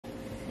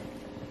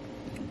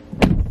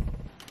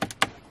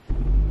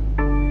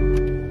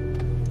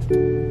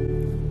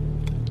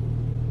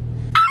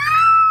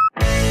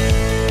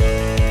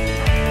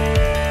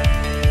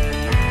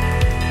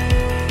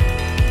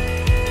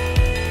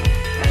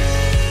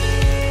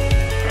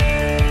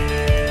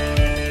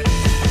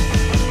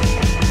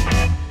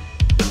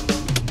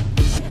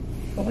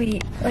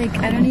Like,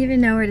 I don't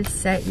even know where to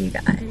set you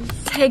guys.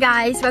 Hey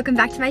guys, welcome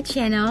back to my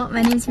channel.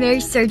 My name's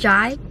Mary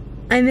Sergi.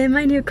 I'm in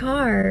my new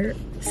car.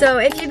 So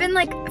if you've been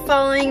like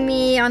following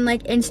me on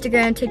like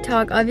Instagram,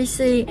 TikTok,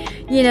 obviously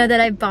you know that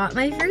I bought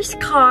my first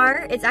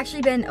car. It's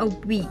actually been a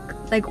week,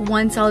 like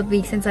one solid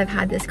week since I've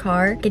had this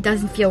car. It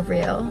doesn't feel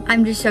real.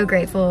 I'm just so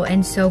grateful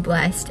and so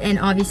blessed. And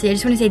obviously I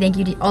just want to say thank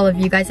you to all of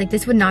you guys. Like,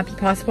 this would not be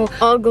possible.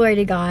 All glory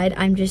to God.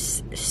 I'm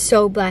just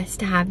so blessed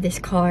to have this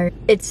car.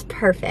 It's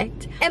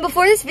perfect. And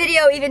before this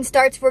video even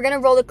starts, we're gonna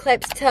roll the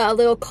clips to a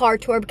little car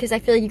tour because I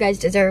feel like you guys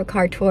deserve a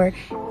car tour.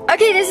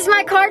 Okay, this is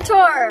my car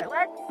tour.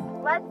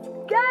 Let's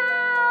go.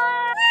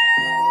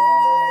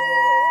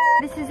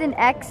 This is an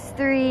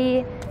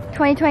X3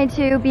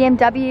 2022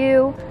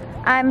 BMW.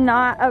 I'm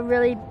not a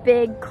really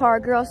big car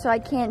girl, so I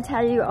can't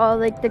tell you all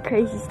like the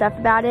crazy stuff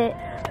about it.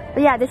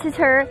 But yeah, this is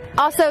her.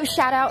 Also,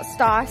 shout out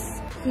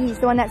Stas. He's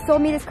the one that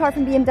sold me this car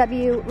from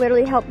BMW.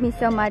 Literally helped me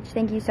so much.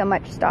 Thank you so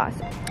much, Stas.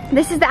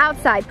 This is the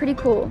outside, pretty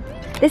cool.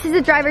 This is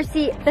the driver's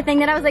seat. The thing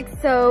that I was like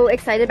so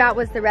excited about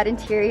was the red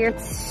interior.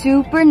 It's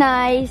super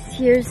nice.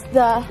 Here's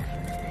the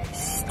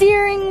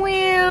steering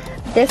wheel.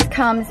 This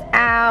comes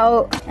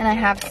out, and I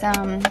have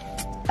some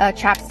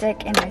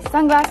chapstick and my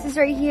sunglasses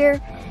right here.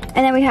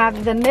 And then we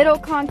have the middle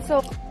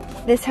console.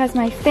 This has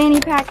my fanny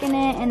pack in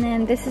it, and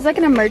then this is like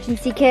an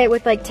emergency kit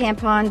with like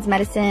tampons,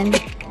 medicine,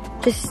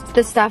 just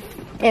the stuff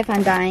if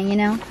I'm dying, you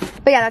know?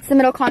 But yeah, that's the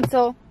middle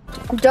console.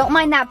 Don't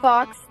mind that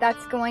box.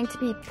 That's going to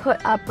be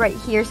put up right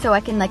here so I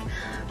can like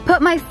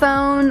put my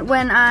phone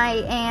when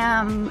I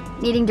am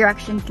needing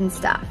directions and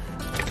stuff.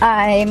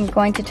 I'm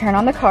going to turn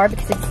on the car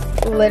because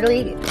it's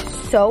literally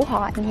so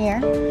hot in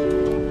here.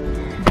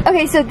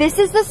 Okay, so this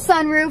is the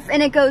sunroof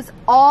and it goes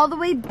all the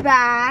way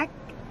back.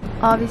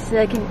 Obviously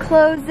I can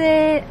close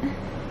it.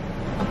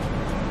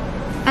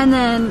 And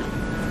then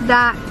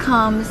that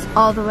comes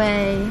all the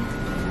way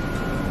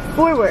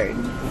forward.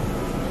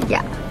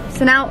 Yeah,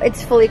 so now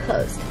it's fully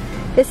closed.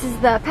 This is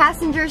the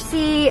passenger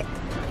seat,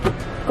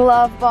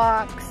 glove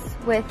box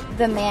with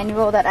the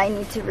manual that I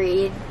need to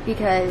read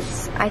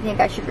because I think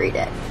I should read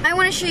it. I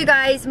want to show you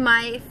guys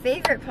my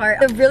favorite part.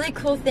 The really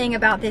cool thing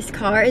about this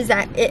car is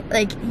that it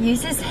like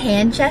uses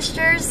hand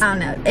gestures. I don't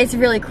know, it's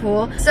really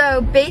cool.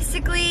 So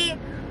basically,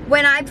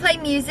 when I play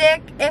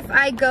music, if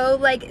I go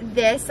like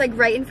this, like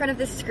right in front of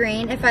the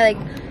screen, if I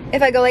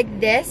go like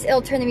this,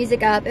 it'll turn the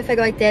music up. If I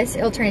go like this,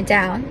 it'll turn it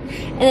down.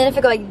 And then if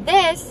I go like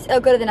this, it'll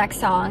go to the next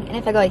song. And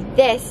if I go like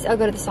this, it'll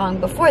go to the song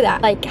before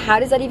that. Like, how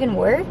does that even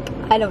work?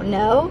 I don't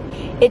know.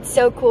 It's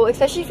so cool,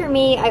 especially for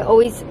me. I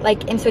always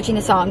like am switching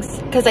the songs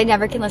because I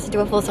never can listen to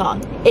a full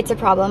song. It's a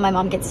problem. My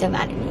mom gets so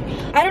mad at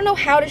me. I don't know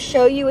how to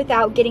show you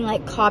without getting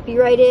like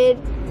copyrighted.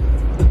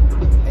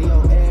 Hey,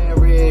 yo,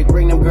 Eric,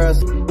 bring them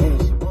girls.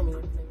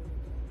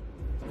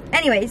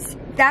 Anyways,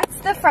 that's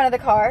the front of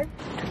the car.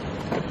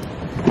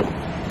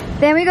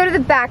 Then we go to the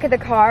back of the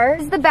car.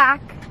 This is the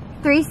back,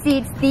 3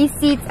 seats. These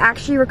seats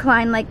actually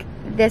recline like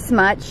this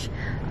much.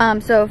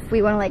 So if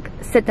we want to like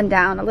sit them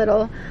down a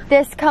little.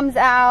 This comes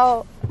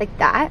out like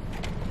that.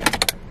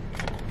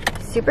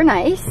 Super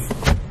nice.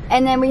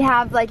 And then we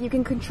have like, you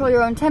can control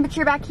your own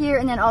temperature back here.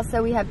 And then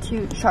also we have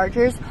 2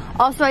 chargers.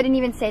 Also, I didn't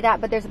even say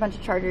that, but there's a bunch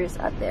of chargers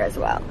up there as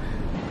well.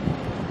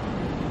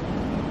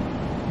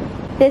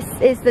 This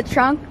is the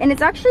trunk, and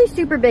it's actually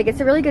super big.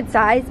 It's a really good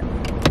size.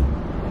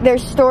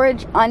 There's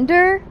storage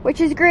under, which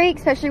is great,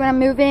 especially when I'm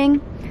moving.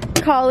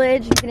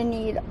 College, I'm gonna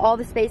need all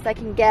the space I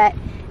can get.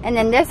 And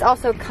then this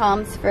also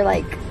comes for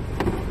like,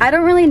 I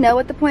don't really know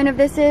what the point of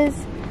this is,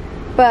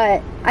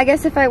 but I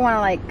guess if I wanna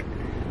like,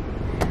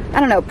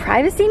 I don't know,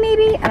 privacy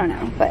maybe? I don't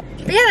know, but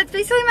yeah, that's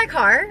basically my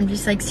car. I'm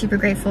just like super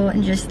grateful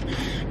and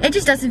it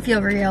just doesn't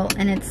feel real,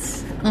 and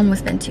it's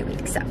almost been 2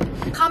 weeks, so.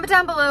 Comment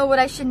down below what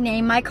I should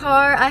name my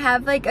car. I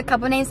have like a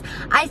couple names.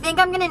 I think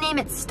I'm gonna name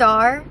it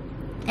Star,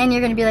 and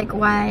you're gonna be like,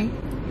 why?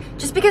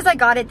 Just because I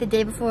got it the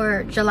day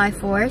before July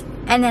 4th,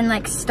 and then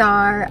like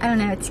Star, I don't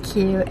know, it's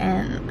cute,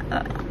 and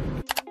I don't know.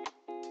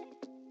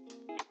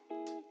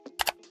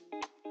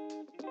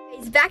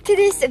 Back to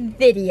this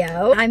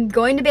video. I'm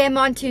going to Bama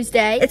on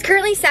Tuesday. It's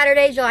currently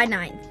Saturday, July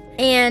 9th.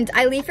 And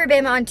I leave for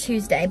Bama on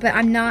Tuesday, but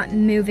I'm not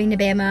moving to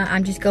Bama.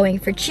 I'm just going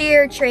for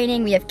cheer,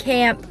 training, we have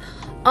camp,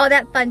 all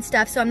that fun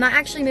stuff. So I'm not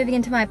actually moving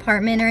into my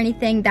apartment or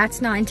anything.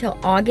 That's not until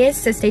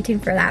August, so stay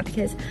tuned for that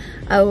because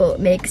I will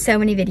make so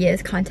many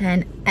videos,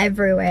 content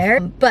everywhere.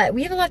 But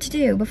we have a lot to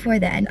do before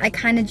then. I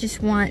kind of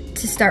just want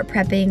to start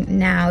prepping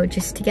now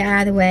just to get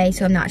out of the way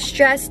so I'm not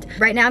stressed.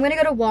 Right now I'm gonna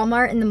go to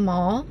Walmart in the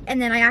mall, and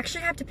then I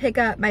actually have to pick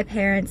up my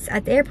parents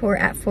at the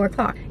airport at 4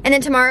 o'clock. And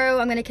then tomorrow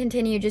I'm gonna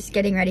continue just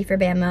getting ready for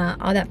Bama,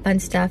 all that fun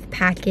stuff,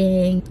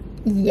 packing,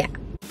 yeah.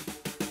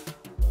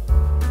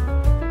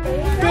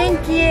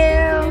 Thank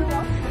you.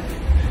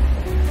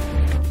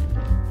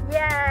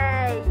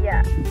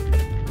 Yay.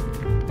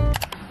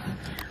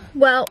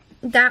 Well,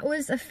 that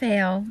was a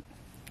fail.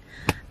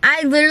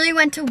 I literally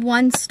went to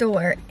one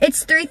store.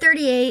 It's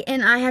 3:38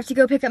 and I have to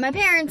go pick up my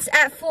parents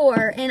at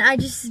 4 and I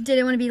just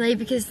didn't want to be late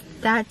because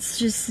that's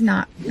just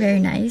not very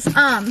nice. But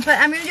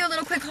I'm gonna do a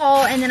little quick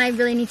haul and then I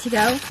really need to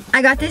go.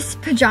 I got this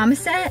pajama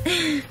set.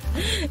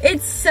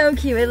 It's so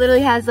cute. It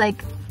literally has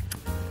like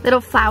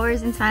little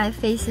flowers and smiley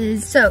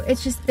faces. So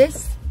it's just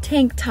this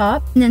tank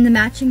top and then the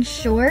matching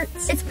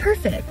shorts. It's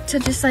perfect to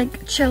just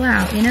like chill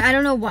out, you know? I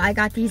don't know why I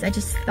got these, I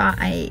just thought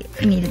I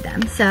needed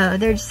them. So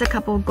they're just a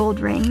couple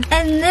gold rings.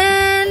 And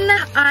then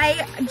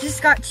I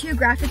just got 2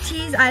 graphic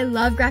tees. I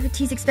love graphic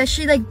tees,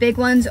 especially like big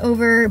ones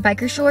over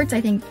biker shorts. I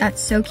think that's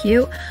so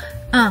cute.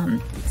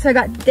 So I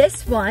got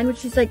this one,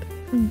 which is like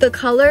the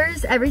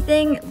colors,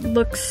 everything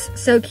looks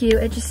so cute.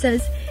 It just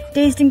says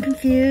Dazed and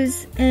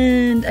Confused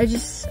and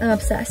I'm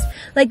obsessed.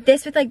 Like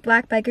this with like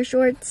black biker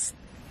shorts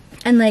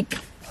and like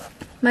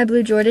my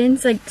blue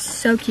Jordans, like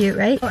so cute,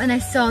 right? Oh, and I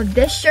saw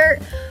this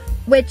shirt,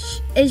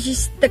 which is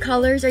just the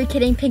colors. Are you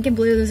kidding? Pink and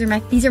blue, these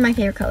are my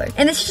favorite colors.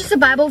 And this is just a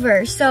Bible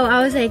verse, so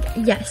I was like,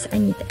 yes, I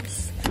need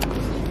this.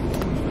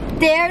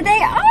 There they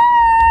are!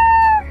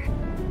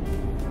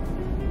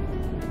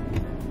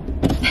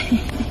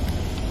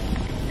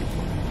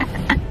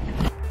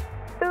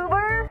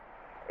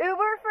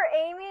 Uber for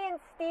Amy and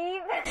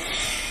Steve.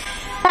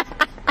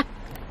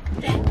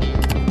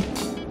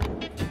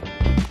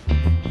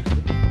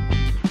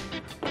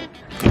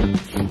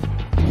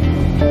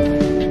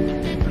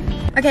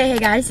 Okay, hey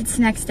guys, it's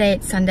the next day,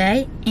 it's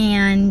Sunday,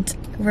 and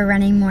we're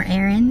running more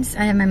errands.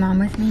 I have my mom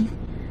with me.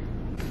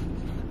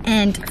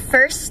 And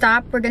first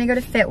stop, we're gonna go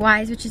to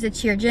FitWise, which is a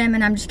cheer gym,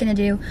 and I'm just gonna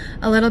do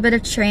a little bit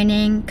of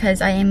training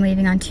because I am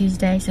leaving on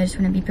Tuesday, so I just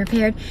wanna be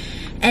prepared.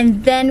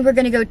 And then we're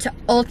gonna go to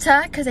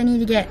Ulta because I need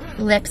to get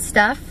lip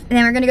stuff. And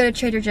then we're gonna go to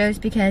Trader Joe's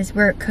because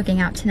we're cooking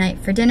out tonight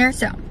for dinner.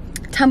 So,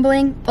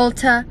 tumbling,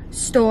 Ulta,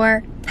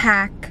 store,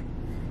 pack,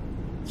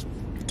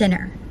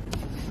 dinner.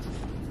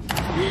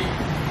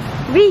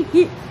 Wait,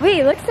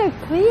 it looks so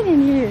clean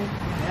in here.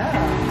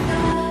 Yeah.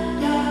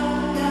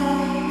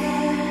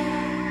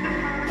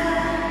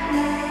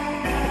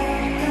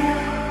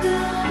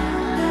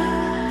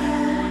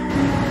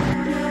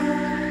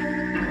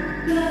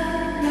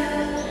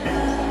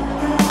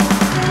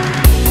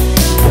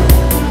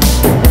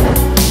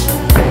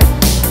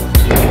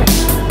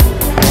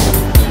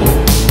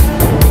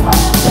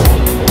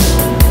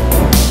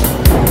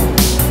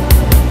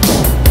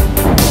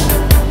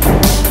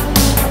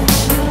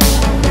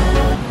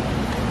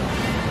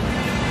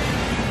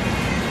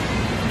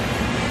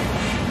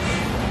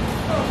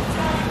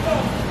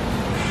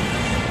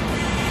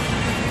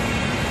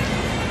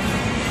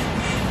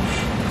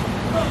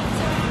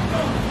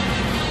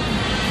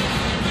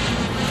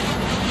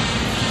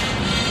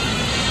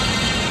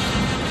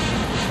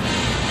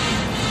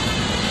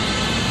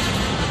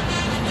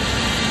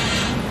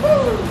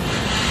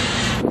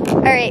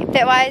 Alright,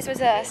 FitWise was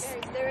us.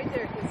 Stay right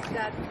there because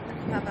Dad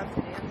not about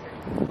to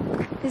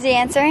answer. Is he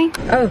answering?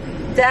 Oh,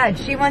 Dad,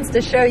 she wants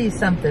to show you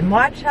something.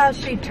 Watch how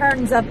she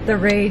turns up the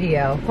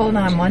radio. Hold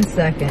on 1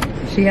 second.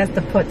 She has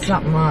to put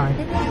something on.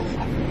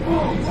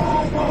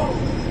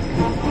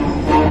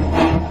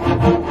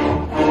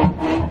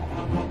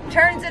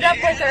 Turns it up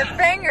with her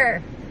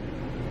finger.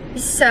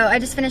 So I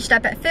just finished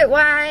up at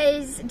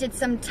FitWise, did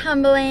some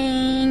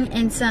tumbling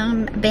and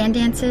some band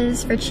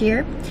dances for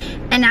cheer.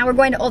 And now we're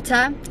going to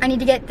Ulta. I need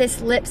to get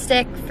this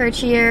lipstick for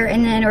cheer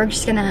and then we're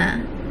just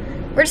gonna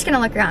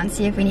look around and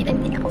see if we need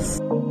anything else.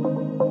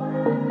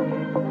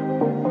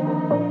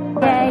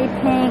 Yay,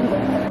 pink.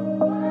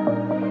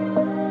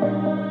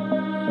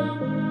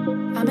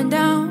 I've been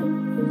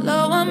down,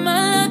 low on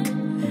my luck,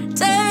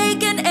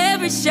 taking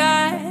every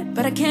shot,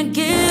 but I can't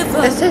give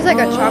up. This is like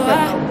a chocolate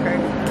milk card.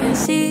 Can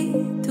see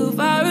too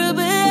far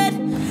ahead.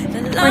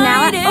 We're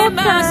now at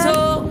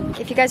Ulta.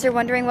 If you guys are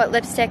wondering what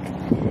lipstick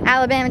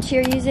Alabama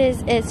Cheer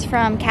uses, it's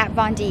from Kat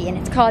Von D and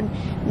it's called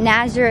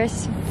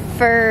Nazareth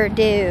Fur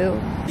Dew.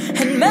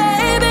 And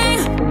maybe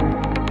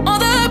all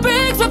the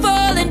bricks were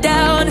falling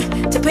down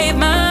to pave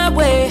my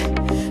way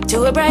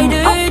to a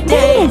brighter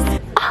day.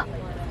 Oh,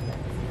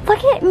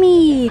 look at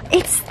me.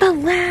 It's the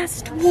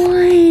last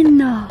one.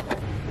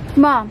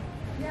 Mom,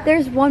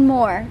 there's one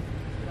more.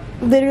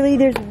 Literally,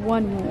 there's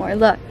one more.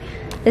 Look,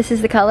 this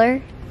is the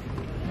color.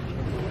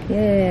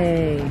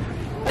 Yay.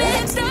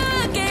 Been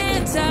stuck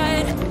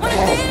inside. Wanna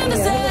feel the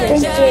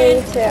Thank sunshine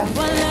you, too.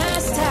 one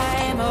last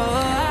time.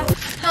 Oh.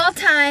 Haul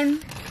time.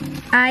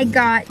 I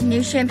got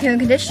new shampoo and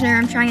conditioner.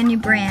 I'm trying a new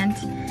brand.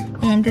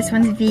 And this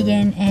one's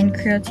vegan and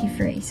cruelty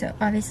free. So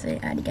obviously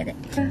I had to get it.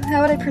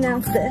 How would I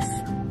pronounce this?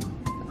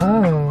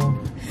 Oh.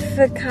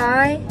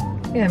 Fakai?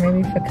 Yeah,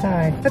 maybe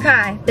Fakai.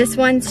 Fakai. This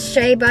one's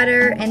shea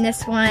butter and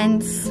this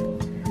one's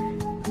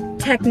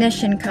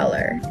technician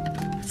color.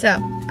 So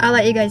I'll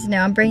let you guys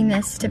know. I'm bringing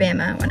this to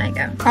Bama when I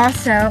go.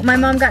 Also, my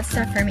mom got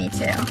stuff for me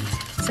too.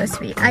 So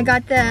sweet. I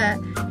got the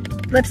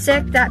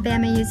lipstick that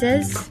Bama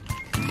uses.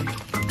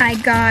 I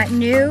got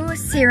new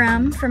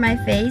serum for my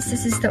face.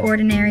 This is the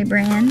Ordinary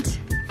brand.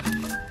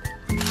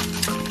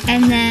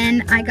 And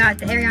then I got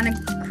the Ariana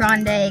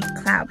Grande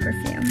Cloud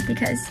perfume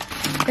because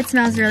it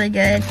smells really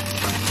good.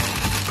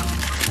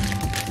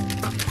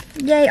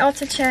 Yay,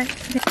 also check.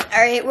 All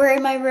right, we're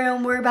in my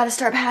room. We're about to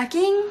start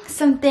packing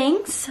some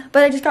things,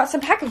 but I just got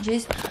some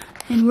packages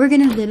and we're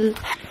gonna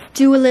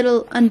do a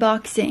little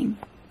unboxing.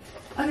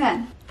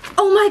 Okay.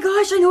 Oh my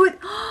gosh, I know it.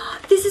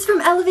 This is from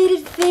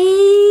Elevated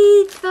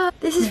Faith.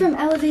 This is from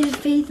Elevated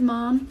Faith,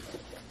 Mom.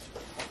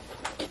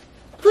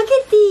 Look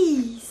at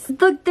these.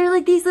 Look, they're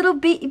like these little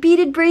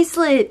beaded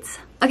bracelets.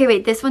 Okay,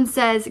 wait, this one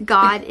says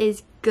God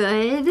is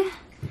good.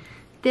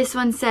 This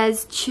one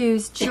says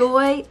choose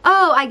joy.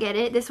 Oh, I get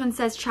it. This one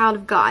says child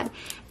of God.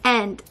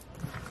 And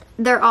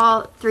they're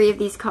all 3 of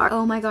these cards.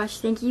 Oh my gosh,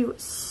 thank you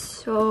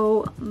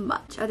so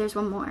much. Oh, there's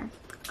one more.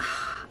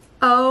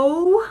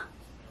 Oh,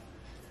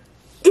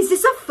 is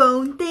this a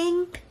phone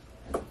thing?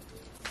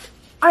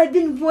 I've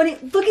been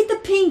wanting, look at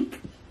the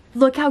pink.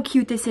 Look how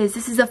cute this is.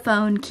 This is a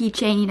phone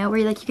keychain, you know,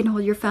 where like you can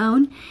hold your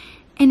phone.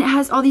 And it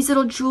has all these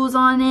little jewels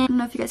on it. I don't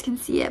know if you guys can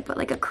see it, but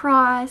like a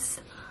cross.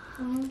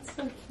 Oh, that's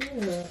so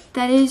cute.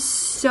 That is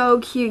so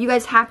cute. You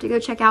guys have to go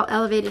check out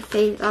Elevated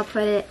Faith. I'll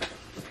put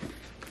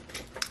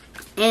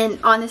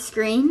it on the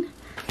screen.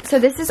 So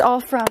this is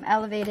all from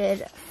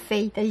Elevated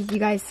Faith, as you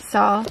guys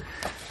saw.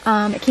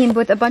 It came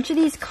with a bunch of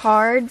these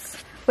cards,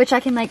 which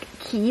I can like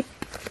keep.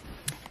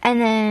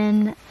 And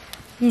then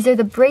these are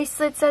the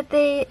bracelets that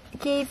they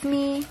gave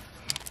me.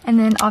 And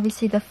then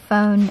obviously the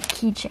phone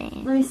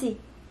keychain. Let me see.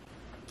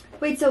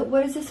 Wait, so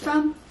what is this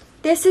from?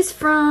 This is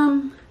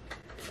from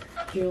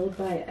Jeweled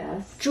by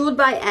S. Jeweled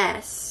by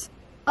S.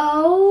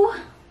 Oh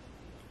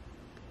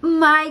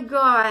my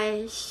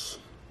gosh.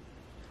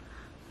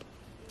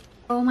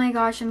 Oh my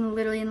gosh, I'm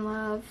literally in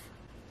love.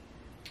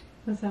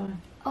 What's that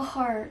one? A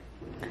heart.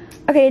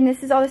 Okay, and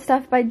this is all the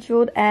stuff by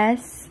Jeweled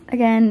S.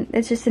 Again,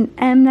 it's just an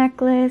M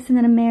necklace and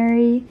then a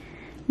Mary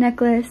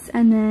necklace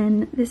and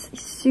then this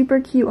super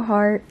cute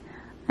heart.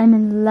 I'm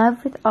in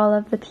love with all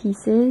of the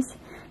pieces.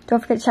 Don't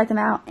forget to check them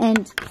out.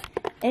 And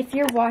if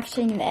you're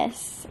watching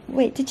this,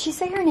 wait, did she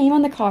say her name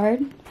on the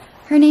card?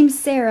 Her name's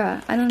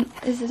Sarah.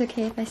 Is it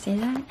okay if I say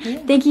that? Yeah.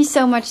 Thank you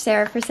so much,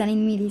 Sarah, for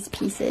sending me these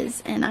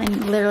pieces. And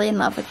I'm literally in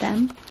love with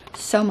them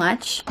so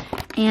much.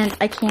 And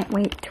I can't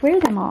wait to wear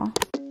them all.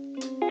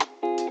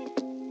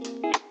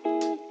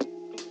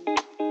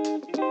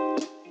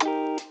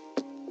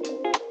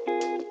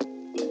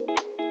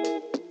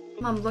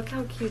 Mom, look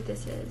how cute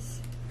this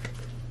is.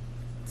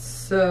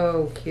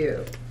 So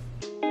cute.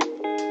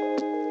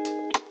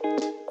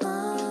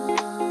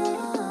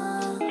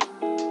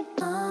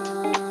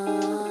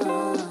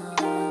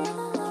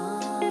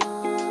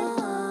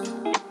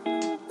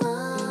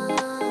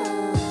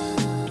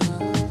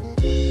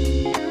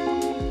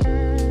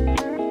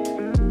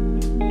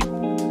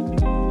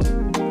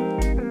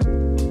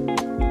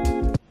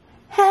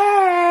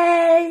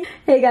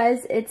 Hey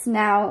guys, it's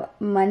now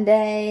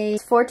Monday.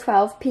 It's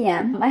 4:12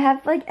 p.m. I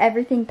have like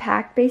everything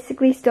packed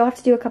basically. Still have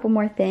to do a couple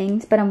more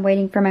things, but I'm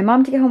waiting for my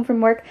mom to get home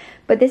from work.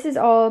 But this is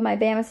all my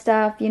Bama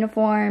stuff,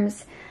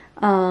 uniforms,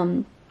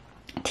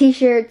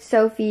 t-shirts,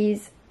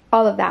 Sophies,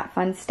 all of that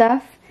fun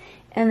stuff.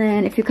 And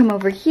then if you come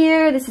over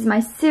here, this is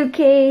my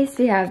suitcase.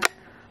 We have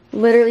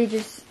literally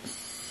just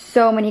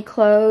so many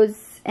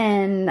clothes,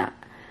 and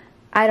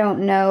I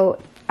don't know.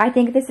 I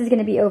think this is going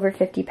to be over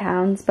 50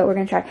 pounds, but we're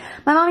going to try.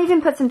 My mom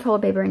even put some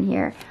toilet paper in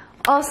here.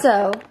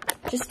 Also,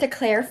 just to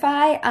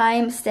clarify,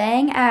 I'm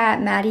staying at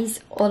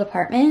Maddie's old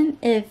apartment.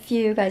 If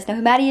you guys know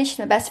who Maddie is, she's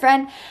my best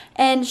friend.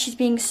 And she's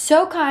being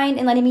so kind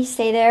and letting me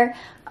stay there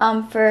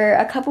for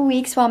a couple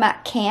weeks while I'm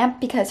at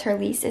camp because her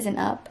lease isn't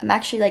up. I'm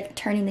actually like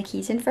turning the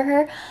keys in for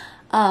her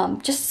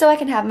just so I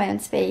can have my own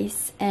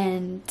space.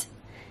 And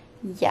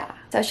yeah,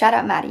 so shout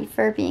out Maddie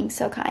for being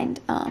so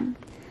kind.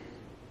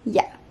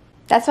 Yeah.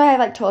 That's why I have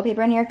like toilet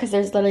paper in here because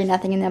there's literally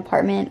nothing in the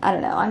apartment. I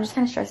don't know. I'm just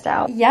kind of stressed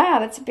out. Yeah,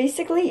 that's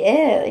basically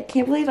it. I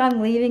can't believe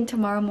I'm leaving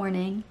tomorrow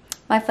morning.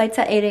 My flight's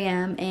at 8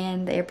 a.m.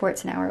 and the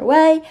airport's an hour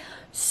away.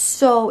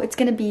 So it's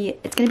gonna be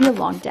a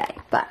long day.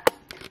 But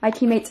my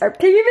teammates are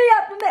picking me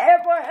up from the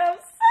airport. I'm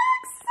so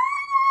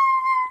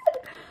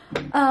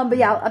excited. But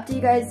yeah, I'll update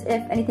you guys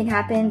if anything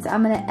happens.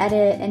 I'm gonna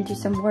edit and do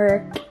some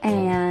work,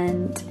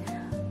 and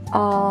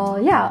I'll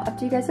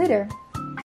update you guys later.